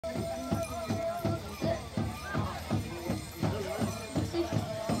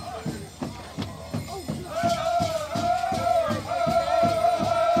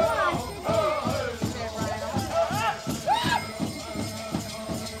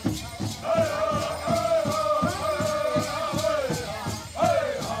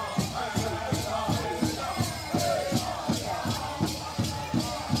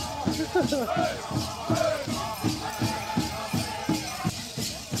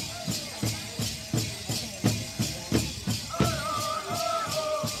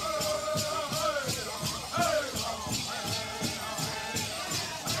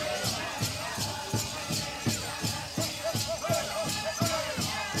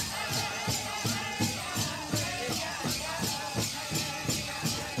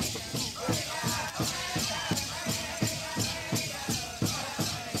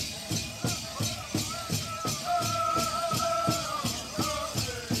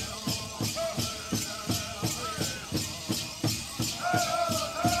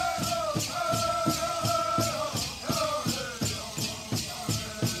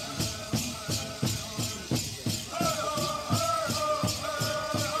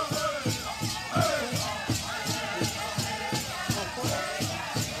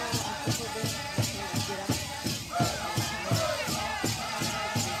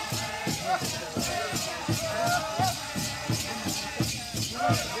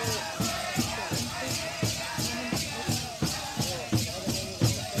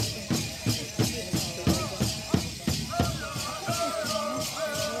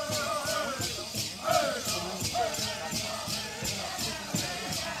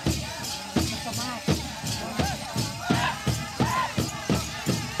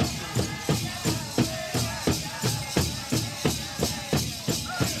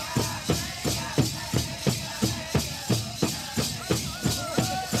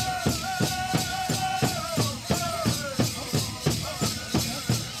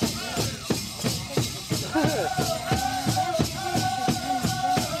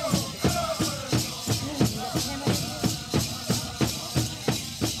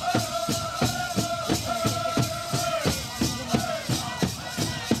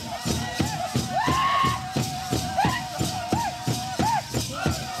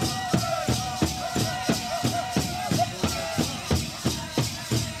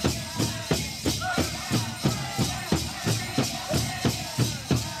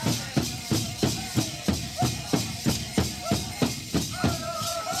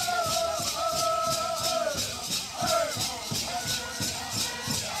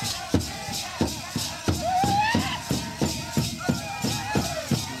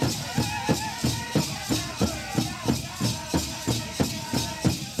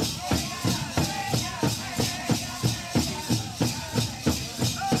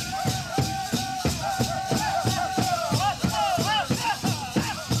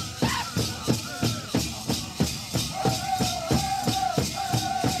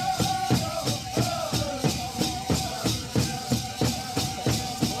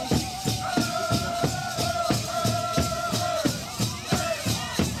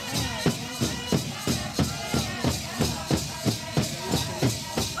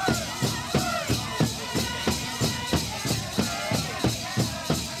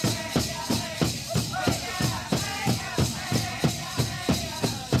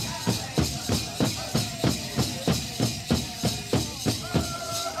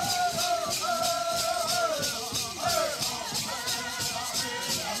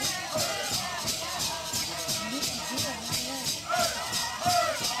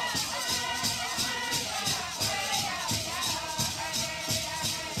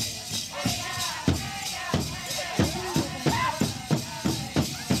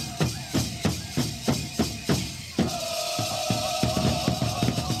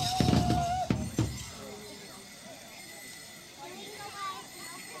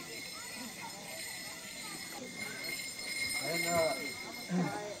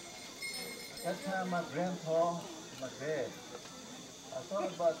That time my grandpa, my dad, I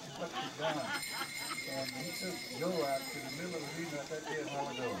thought about what he'd done. And he took Joe out to the middle of the arena that day at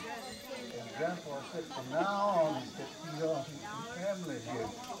Holiday. And Grandpa said, from now on, he said, his family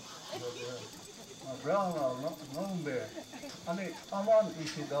here. But, my brother-in-law, Lone Bear. I mean, I'm on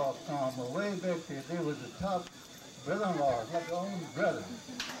Ishidal Tom, but way back there, there was a top brother-in-law, like their own brother.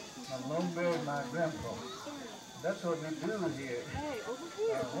 My Lone Bear and my grandpa. That's what we do here.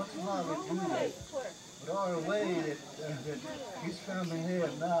 Once in a while we do that. But our way that his family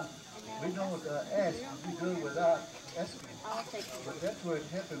had now, we don't ask, we do it without asking. But that's where it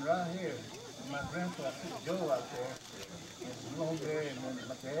happened right here. My grandpa took Joe out there, and Lone Bear, and then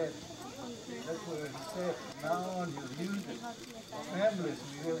my dad. That's where he said, from now on you'll use it. Families,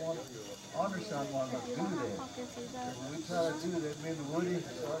 we really want to honor someone, let's do that. And we try to do that, me and Woody,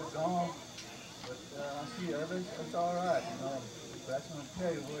 it's sort of gone. But I see others, it's all right, you know. But I just want to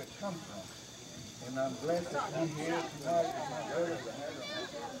tell you where it comes from. And I'm glad to be here tonight with my brothers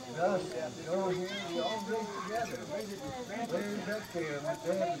and us and Joe here. We all raised together. Way back there, my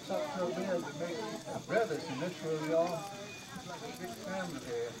dad and Chuck Bill to make brothers, and that's where we all, it's like a big family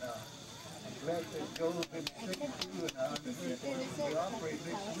there now. I'm glad that Joe's been sick too, and we operate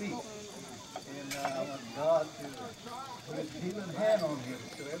next week. And I want God to put his healing hand on him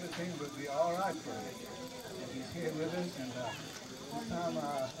so everything will be all right for him. And he's here with us, and this time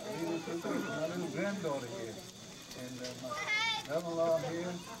I leave with my little granddaughter here. And my brother-in-law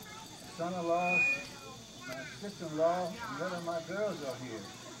here, my son-in-law, my sister-in-law, and one of my girls are here.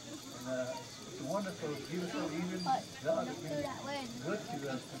 And it's wonderful, beautiful, even God has been good to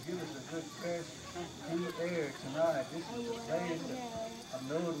us to give us a good fresh cool air tonight. This is a place that I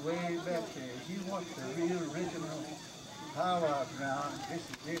know it way back there. If you want the real original power ground, this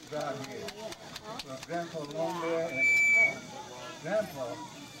is it right here. So Grandpa Long there and Grandpa,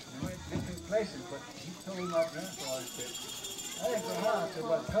 we went different places, but he told my grandpa, he said, I ain't going to house if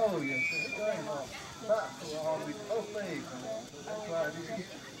I told you. He said, it ain't going to stop till all we both leave. That's why this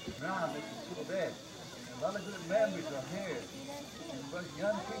ground is so bad. A lot of good memories are here. And but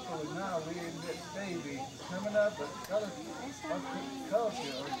young people now, we're in that stage, we coming up, but other culture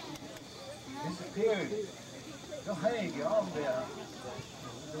is disappearing. Don't hang your arm there.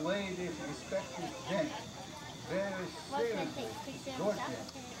 The way they respect this gent, very seriously, gorgeous.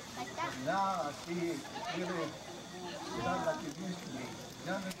 Now I see it really not like it used to be.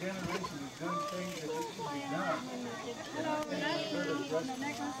 Younger generation is doing things that it should be done. And I think my brother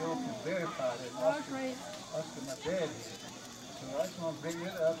Joe can verify that. Oscar, my dad here. So I just want to bring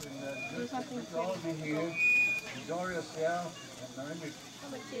it up and just we can all be here. Enjoy yourself. And remember,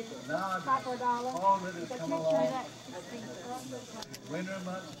 now the fall that has come along. Winter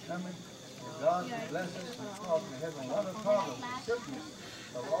months is coming. God will bless us because we have a lot of problems, sickness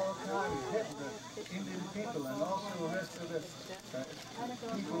of all kinds hitting the Indian people and also the rest of the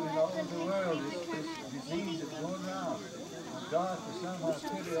people in all over the world. This disease is going around. God will somehow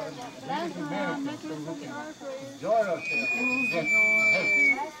pity on these Americans so we can enjoy ourselves.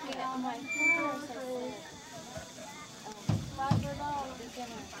 Hey.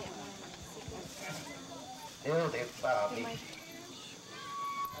 There, Bobby. I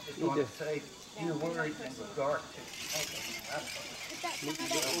just want to say a few words in regard to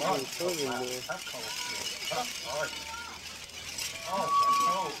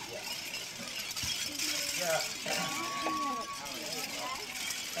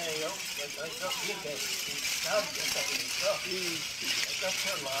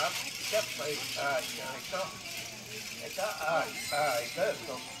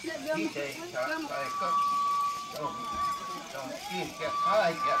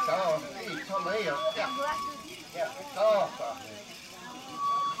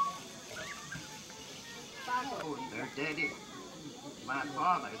their daddy, my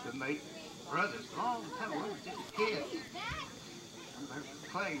father, to make brothers long time we were just kids. And they're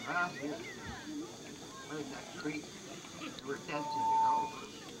playing right here. Playing that creek. They were dancing there, all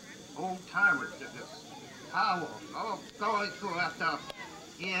those old timers that just howl. Oh, always go out there.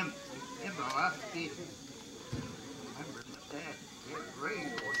 Him, I see. Remember my dad, he had a rain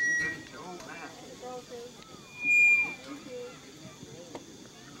horse, he gave it to old man.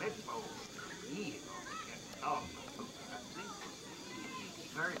 Midbowl, he oh,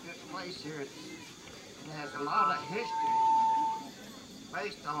 very good place here. It has a lot of history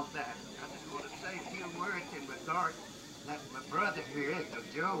based on that. I just want to say a few words in regard that my brother here is,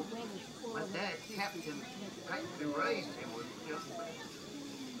 Joe. My dad kept him, practically raised him with just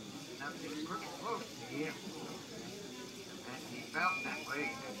nothing pretty close to him. And he felt that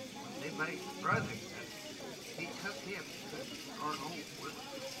way when they made brothers. he took him to our home with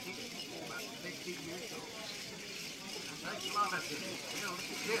about 60 years old. And there's a lot of them still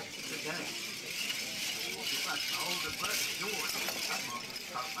exist today. It's like the older brother George, I'm talking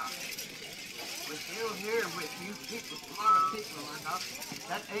about. We're still here with you people. A lot of people are not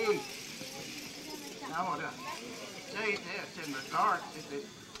that age. And I want to say this in regards to this.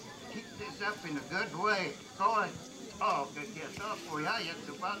 Keep this up in a good way. Go ahead. Oh, good, yes. Oh, boy, I have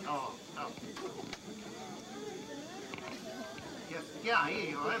to butt. Oh. Yes, yeah,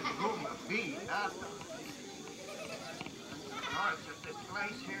 you'll have a room of bees. Alright, so this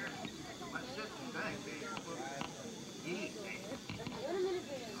place here, my sister's back there. Eat,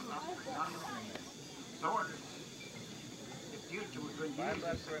 sort of. The future was going to use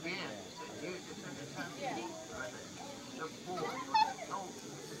this again. Use this anytime. The poor.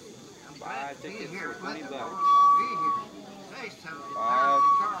 I'm glad to be here. Be here. Say something.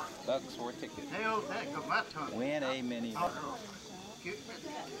 $5 for a ticket. They'll take a button. Win a minivan.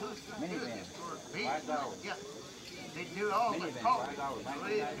 Minivan. $5. Yeah. They do all the Minivan, talking. $5.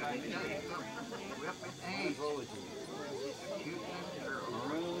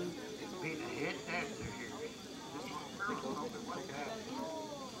 Maroon. Being a head dancer here.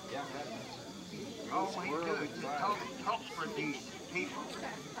 Yeah. All we do is just talk for these people.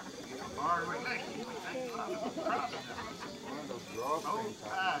 Our relations.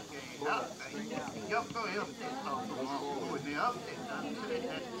 Jag får upp det och det upp det until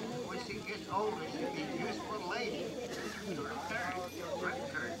that when she gets older she'll be a useful lady.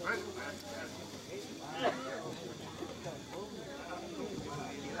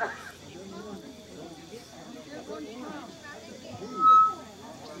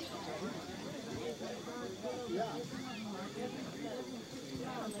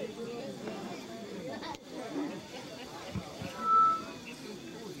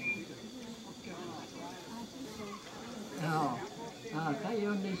 Cái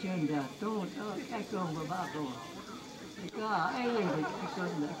ông đi xuyên ra tôi cái con của ba tôi cái ai được cái con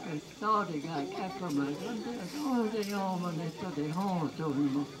là cái to thì cái con mà con thì ông này tôi để hôn tôi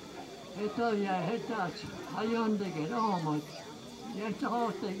hết tôi hết ta hay ông thì cái đó mà cái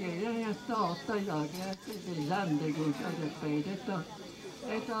to thì cái to tôi là cái dân thì cái phải đấy tôi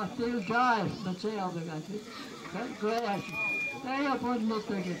это still drive the tail the crash. They are putting the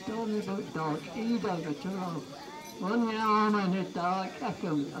ticket, only about dog, either the two. One arm and it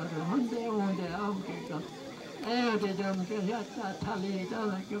cacum, one day on the arm kick up. They don't get that tally,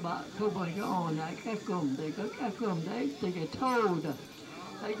 don't about Kuba on that cacum, they got cacum, they get told.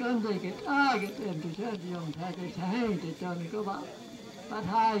 They can't take it, I get them to tell you on that it's a hand, they don't go back. But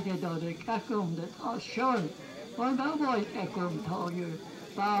I get all the cacum that are shown. One boy cacum told you.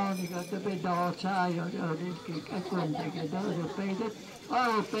 Bao thì có cái đo sai rồi đi cái quần thì cái đó rồi bây giờ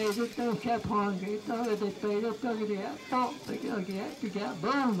bây giờ tôi khép hòn cái tôi thì bây giờ tôi cái to cái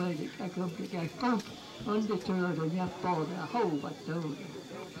bơm về cái không on the tour rồi nhập bỏ ra hậu bắt đầu.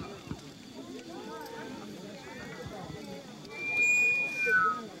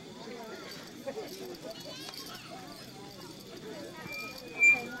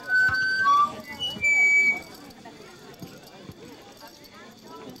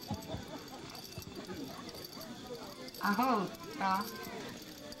 I hope,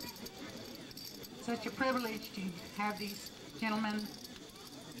 such a privilege to have these gentlemen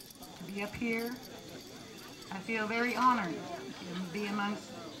to be up here. I feel very honored to be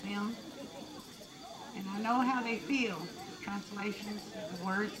amongst them, and I know how they feel. Translations of the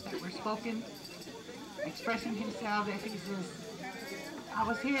words that were spoken, expressing himself as he says, I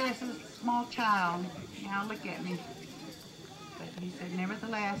was here as a small child, now look at me. But he said,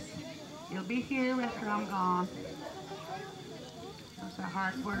 nevertheless, you'll be here after I'm gone. Those are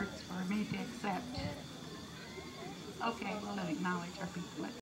hard words for me to accept. Okay, well, let's acknowledge our people.